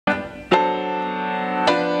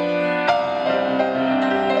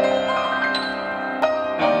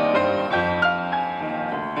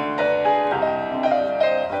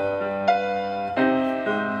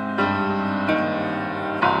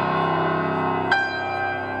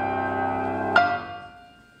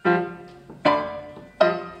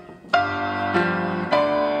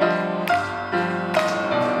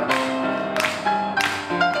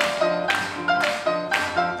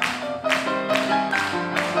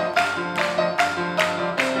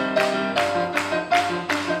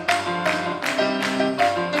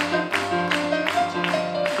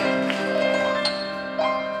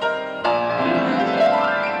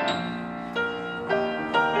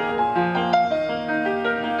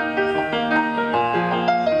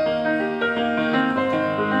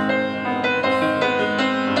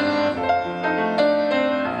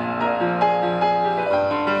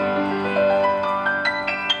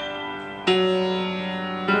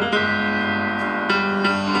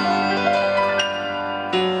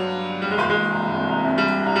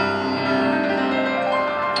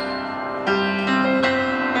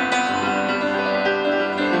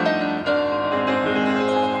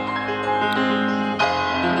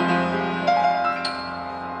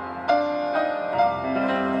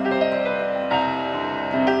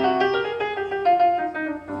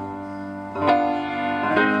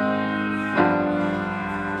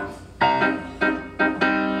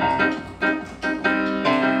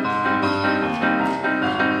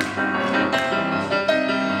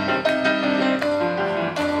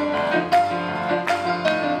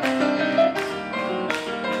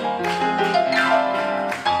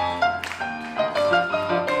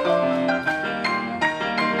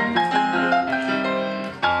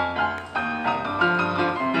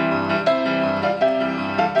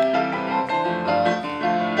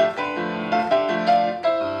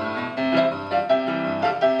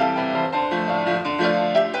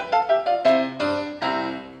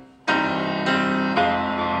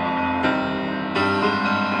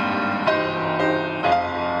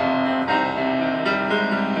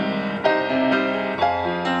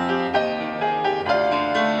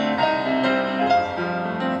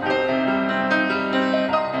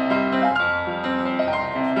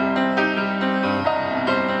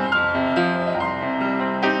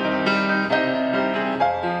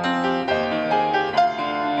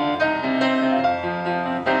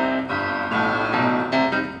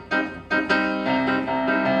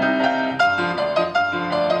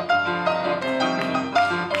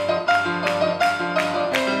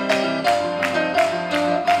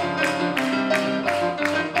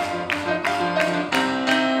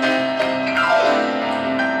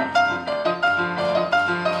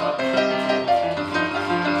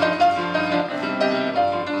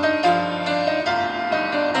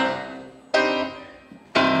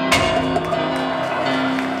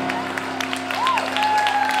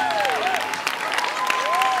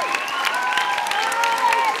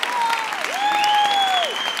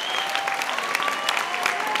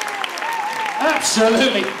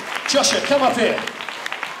Absolutely. Joshua, come up here.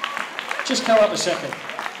 Just come up a second.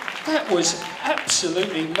 That was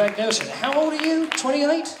absolutely magnificent. How old are you?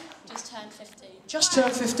 28? Just turned 15. Just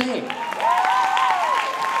turned 15.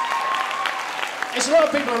 There's a lot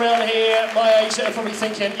of people around here my age that are probably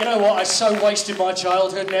thinking, you know what, I so wasted my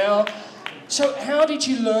childhood now. So how did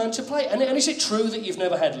you learn to play? And is it true that you've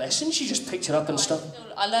never had lessons? You just picked it up and stuff?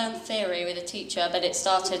 I learned theory with a teacher, but it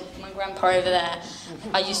started, my grandpa over there,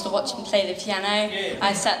 I used to watch him play the piano.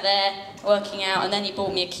 I sat there working out, and then he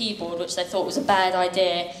bought me a keyboard, which they thought was a bad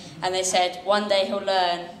idea. And they said, one day he'll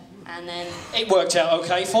learn, and then... It worked out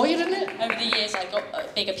okay for you, didn't it? Over the years I got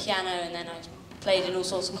a bigger piano, and then I played in all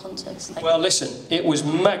sorts of concerts. Well, listen, it was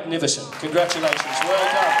magnificent. Congratulations.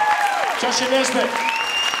 Well done. Joshua Nesbitt.